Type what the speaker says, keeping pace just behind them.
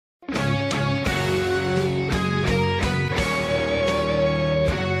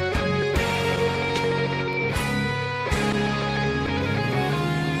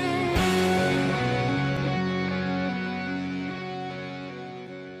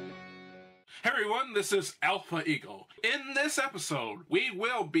Hey everyone, this is Alpha Eagle. In this episode, we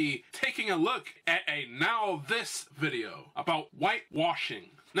will be taking a look at a Now This video about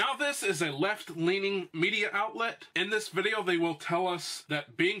whitewashing. Now This is a left-leaning media outlet. In this video, they will tell us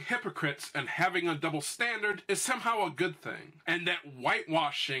that being hypocrites and having a double standard is somehow a good thing, and that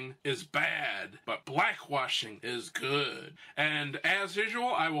whitewashing is bad, but blackwashing is good. And as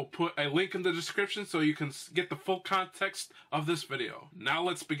usual, I will put a link in the description so you can get the full context of this video. Now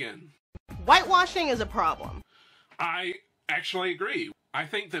let's begin. Whitewashing is a problem. I actually agree. I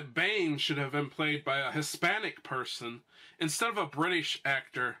think that Bane should have been played by a Hispanic person instead of a British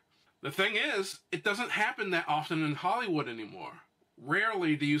actor. The thing is, it doesn't happen that often in Hollywood anymore.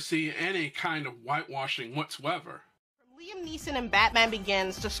 Rarely do you see any kind of whitewashing whatsoever. From Liam Neeson in Batman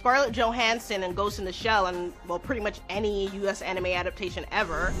Begins to Scarlett Johansson in Ghost in the Shell and, well, pretty much any US anime adaptation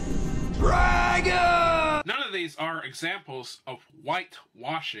ever. Dragon! None of these are examples of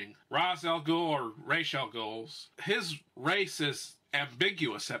whitewashing. Ra's al Ghul or Ra's al Ghul's, his race is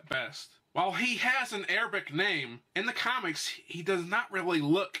ambiguous at best. While he has an Arabic name, in the comics he does not really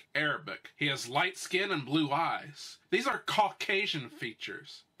look Arabic. He has light skin and blue eyes. These are Caucasian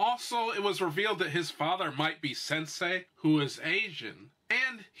features. Also, it was revealed that his father might be Sensei, who is Asian.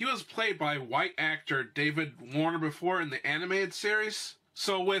 And he was played by white actor David Warner before in the animated series.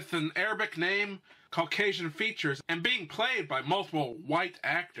 So with an Arabic name, Caucasian features, and being played by multiple white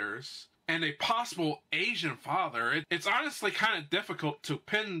actors, and a possible Asian father, it's honestly kind of difficult to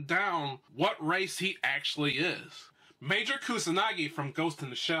pin down what race he actually is. Major Kusanagi from Ghost in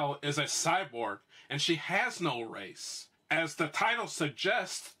the Shell is a cyborg, and she has no race. As the title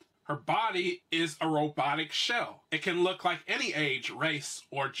suggests, her body is a robotic shell. It can look like any age, race,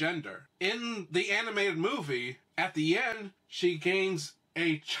 or gender. In the animated movie, at the end, she gains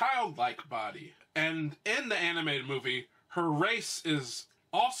a childlike body. And in the animated movie, her race is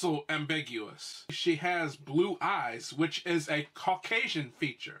also ambiguous. She has blue eyes, which is a Caucasian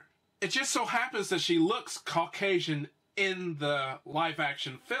feature. It just so happens that she looks Caucasian in the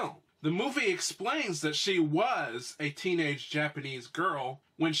live-action film. The movie explains that she was a teenage Japanese girl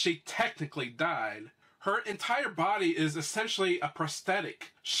when she technically died. Her entire body is essentially a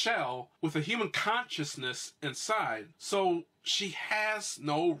prosthetic shell with a human consciousness inside, so she has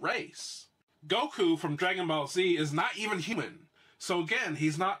no race. Goku from Dragon Ball Z is not even human. So again,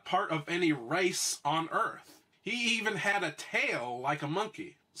 he's not part of any race on Earth. He even had a tail like a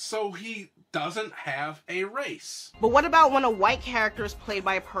monkey. So he doesn't have a race. But what about when a white character is played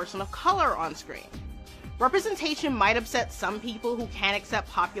by a person of color on screen? Representation might upset some people who can't accept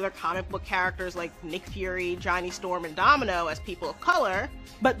popular comic book characters like Nick Fury, Johnny Storm, and Domino as people of color,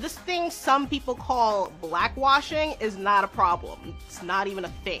 but this thing some people call blackwashing is not a problem. It's not even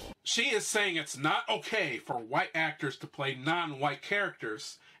a thing. She is saying it's not okay for white actors to play non-white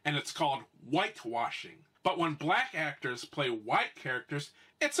characters, and it's called whitewashing. But when black actors play white characters,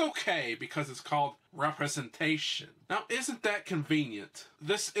 it's okay because it's called representation. Now, isn't that convenient?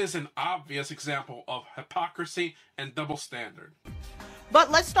 This is an obvious example of hypocrisy and double standard.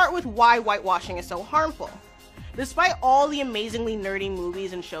 But let's start with why whitewashing is so harmful. Despite all the amazingly nerdy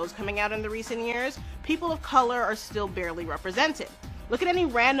movies and shows coming out in the recent years, people of color are still barely represented. Look at any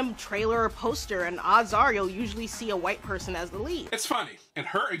random trailer or poster and odds are you'll usually see a white person as the lead. It's funny. In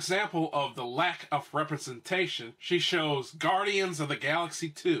her example of the lack of representation, she shows Guardians of the Galaxy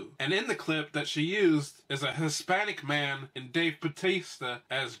 2. And in the clip that she used is a Hispanic man in Dave Bautista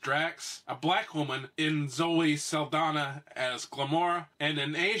as Drax, a black woman in Zoe Saldana as Gamora, and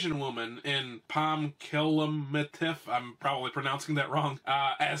an Asian woman in Pam Kilamatif, I'm probably pronouncing that wrong,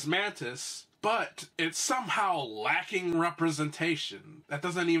 as Mantis. But it's somehow lacking representation. That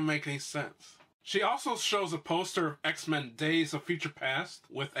doesn't even make any sense. She also shows a poster of X-Men Days of Future Past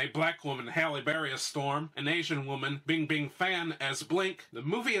with a black woman, Halle Berry as Storm, an Asian woman, Bing Fan as Blink. The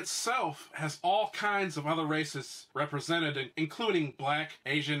movie itself has all kinds of other races represented, including black,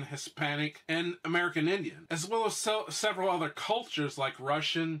 Asian, Hispanic, and American Indian, as well as several other cultures like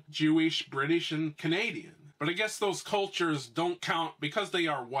Russian, Jewish, British, and Canadian. But I guess those cultures don't count because they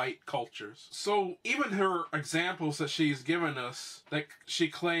are white cultures. So even her examples that she's given us, that she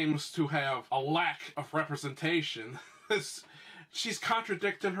claims to have a lack of representation, she's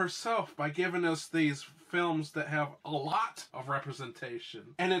contradicting herself by giving us these films that have a lot of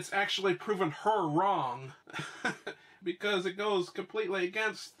representation. And it's actually proven her wrong because it goes completely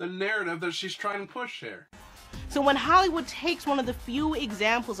against the narrative that she's trying to push here. So when Hollywood takes one of the few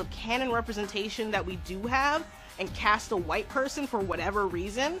examples of canon representation that we do have and cast a white person for whatever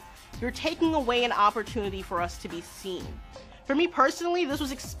reason, you're taking away an opportunity for us to be seen. For me personally, this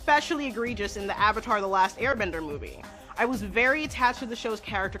was especially egregious in the Avatar: The Last Airbender movie. I was very attached to the show's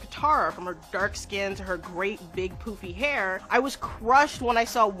character Katara, from her dark skin to her great big poofy hair. I was crushed when I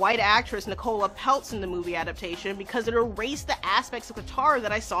saw white actress Nicola Peltz in the movie adaptation because it erased the aspects of Katara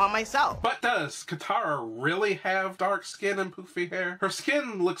that I saw in myself. But does Katara really have dark skin and poofy hair? Her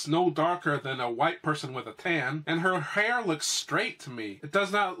skin looks no darker than a white person with a tan, and her hair looks straight to me. It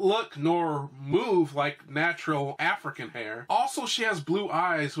does not look nor move like natural African hair. Also, she has blue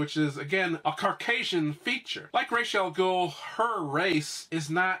eyes, which is, again, a Caucasian feature. Like Ra's al Ghul, her race is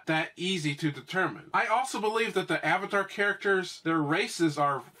not that easy to determine. I also believe that the Avatar characters, their races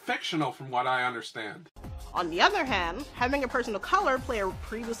are fictional from what I understand. On the other hand, having a person of color play a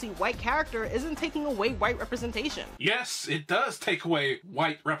previously white character isn't taking away white representation. Yes, it does take away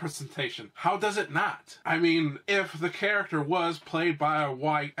white representation. How does it not? I mean, if the character was played by a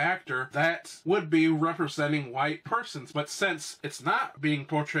white actor, that would be representing white persons. But since it's not being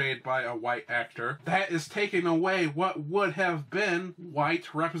portrayed by a white actor, that is taking away what would have been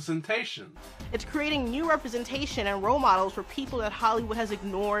white representation. It's creating new representation and role models for people that Hollywood has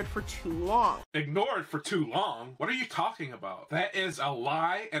ignored for too long. Ignored for too long? What are you talking about? That is a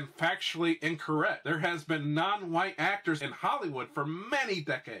lie and factually incorrect. There has been non-white actors in Hollywood for many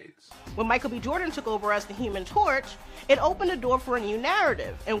decades. When Michael B. Jordan took over as the Human Torch, it opened a door for a new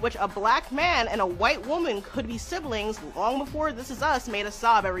narrative in which a black man and a white woman could be siblings long before This Is Us made us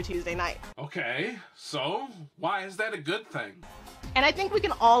sob every Tuesday night. Okay, so why is that a good thing? And I think we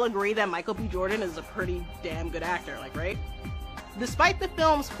can all agree that Michael B. Jordan is a pretty damn good actor, right? Despite the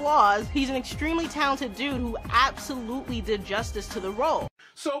film's flaws, he's an extremely talented dude who absolutely did justice to the role.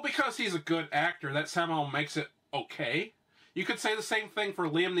 So because he's a good actor, that somehow makes it okay? You could say the same thing for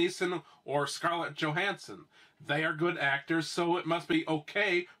Liam Neeson or Scarlett Johansson. They are good actors, so it must be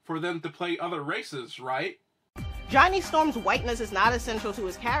okay for them to play other races, right? Johnny Storm's whiteness is not essential to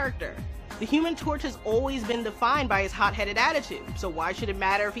his character. The Human Torch has always been defined by his hot-headed attitude, so why should it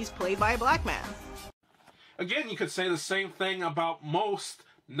matter if he's played by a black man? Again, you could say the same thing about most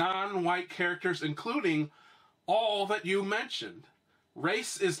non-white characters, including all that you mentioned.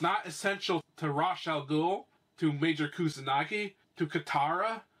 Race is not essential to Ra's al Ghul, to Major Kusanagi, to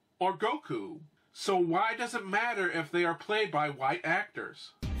Katara, or Goku. So why does it matter if they are played by white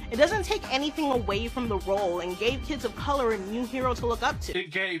actors? It doesn't take anything away from the role and gave kids of color a new hero to look up to. It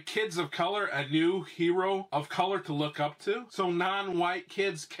gave kids of color a new hero of color to look up to? So non-white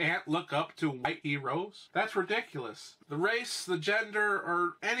kids can't look up to white heroes? That's ridiculous. The race, the gender,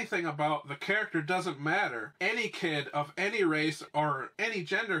 or anything about the character doesn't matter. Any kid of any race or any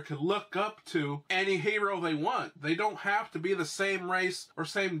gender could look up to any hero they want. They don't have to be the same race or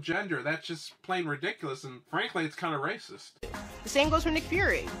same gender. That's just plain ridiculous, and frankly, it's kind of racist. The same goes for Nick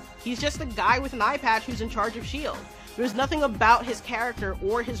Fury. He's just a guy with an eye patch who's in charge of S.H.I.E.L.D. There's nothing about his character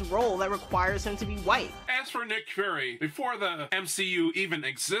or his role that requires him to be white. As for Nick Fury, before the MCU even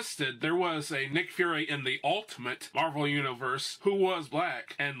existed, there was a Nick Fury in the Ultimate Marvel Universe who was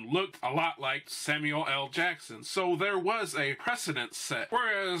black and looked a lot like Samuel L. Jackson. So there was a precedent set.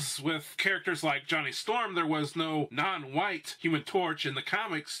 Whereas with characters like Johnny Storm, there was no non-white Human Torch in the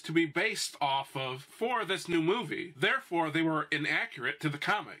comics to be based off of for this new movie. Therefore, they were inaccurate to the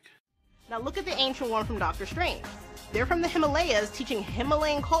comic. Now look at the Ancient One from Dr.Strange. They're from the Himalayas teaching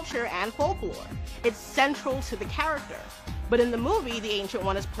Himalayan culture and folklore. It's central to the character. But in the movie, the Ancient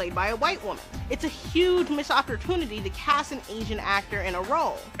One is played by a white woman. It's a huge missed opportunity to cast an Asian actor in a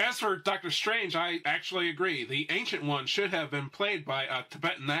role. As for Dr. Strange, I actually agree. The Ancient One should have been played by a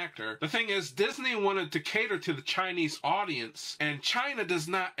Tibetan actor. The thing is, Disney wanted to cater to the Chinese audience, and China does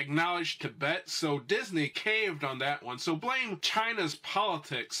not acknowledge Tibet, so Disney caved on that one. So blame China's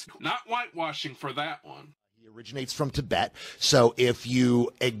politics, not whitewashing for that one. Originates from Tibet. So if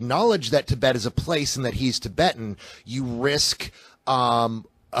you acknowledge that Tibet is a place and that he's Tibetan, you risk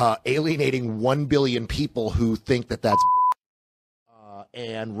alienating 1 billion people who think that that's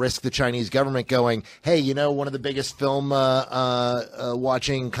and risk the Chinese government going, hey, you know, one of the biggest film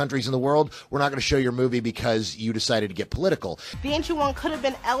watching countries in the world, we're not going to show your movie because you decided to get political. The Ancient One could have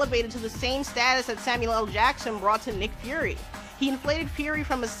been elevated to the same status that Samuel L. Jackson brought to Nick Fury. He inflated Fury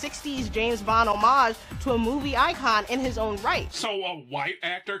from a 60s James Bond homage to a movie icon in his own right. So a white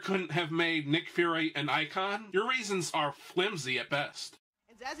actor couldn't have made Nick Fury an icon? Your reasons are flimsy at best.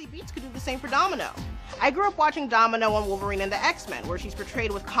 And Zazie Beetz could do the same for Domino. I grew up watching Domino on Wolverine and the X-Men, where she's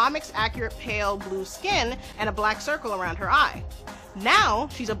portrayed with comics-accurate pale blue skin and a black circle around her eye. Now,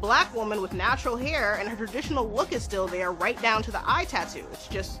 she's a black woman with natural hair, and her traditional look is still there right down to the eye tattoo. It's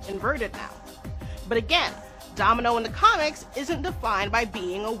just inverted now. But again, Domino in the comics isn't defined by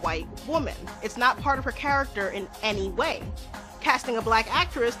being a white woman. It's not part of her character in any way. Casting casting a black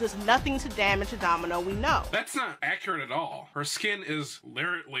actress does nothing to damage the Domino we know. That's not accurate at all. Her skin is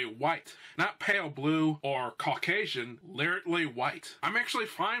literally white. Not pale blue or Caucasian, literally white. I'm actually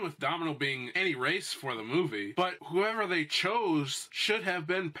fine with Domino being any race for the movie, but whoever they chose should have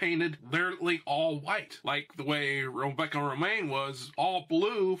been painted literally all white, like the way Rebecca Romijn was all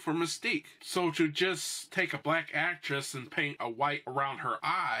blue for Mystique. So to just take a black actress and paint a white around her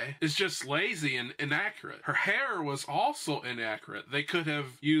eye is just lazy and inaccurate. Her hair was also inaccurate. They could have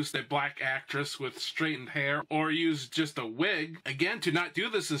used a black actress with straightened hair or used just a wig. Again, to not do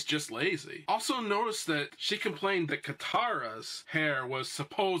this is just lazy. Also notice that she complained that Katara's hair was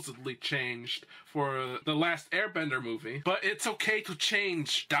supposedly changed for the last Airbender movie, but it's okay to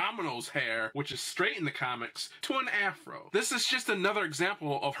change Domino's hair, which is straight in the comics, to an afro. This is just another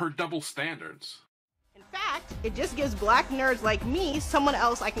example of her double standards. In fact, it just gives black nerds like me someone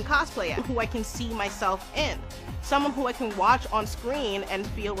else I can cosplay as, who I can see myself in. Someone who I can watch on screen and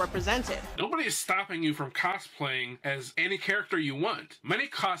feel represented. Nobody is stopping you from cosplaying as any character you want. Many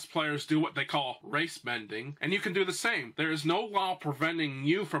cosplayers do what they call race bending, and you can do the same. There is no law preventing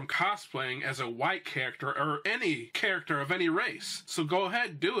you from cosplaying as a white character or any character of any race. So go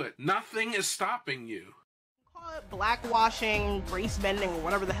ahead, do it. Nothing is stopping you. Call it blackwashing, race bending, or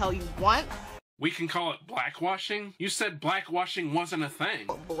whatever the hell you want. We can call it blackwashing? You said blackwashing wasn't a thing.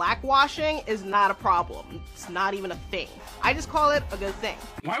 Blackwashing is not a problem. It's not even a thing. I just call it a good thing.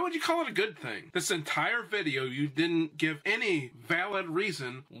 Why would you call it a good thing? This entire video, you didn't give any valid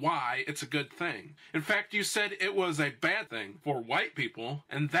reason why it's a good thing. In fact, you said it was a bad thing for white people,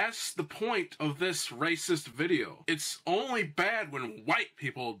 and that's the point of this racist video. It's only bad when white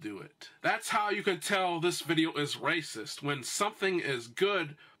people do it. That's how you can tell this video is racist, when something is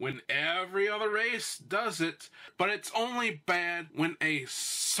good when every other race does it, but it's only bad when a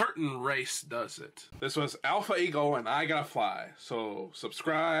certain race does it. This was Alpha Eagle and I Gotta Fly. So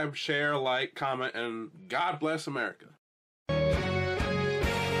subscribe, share, like, comment, and God bless America.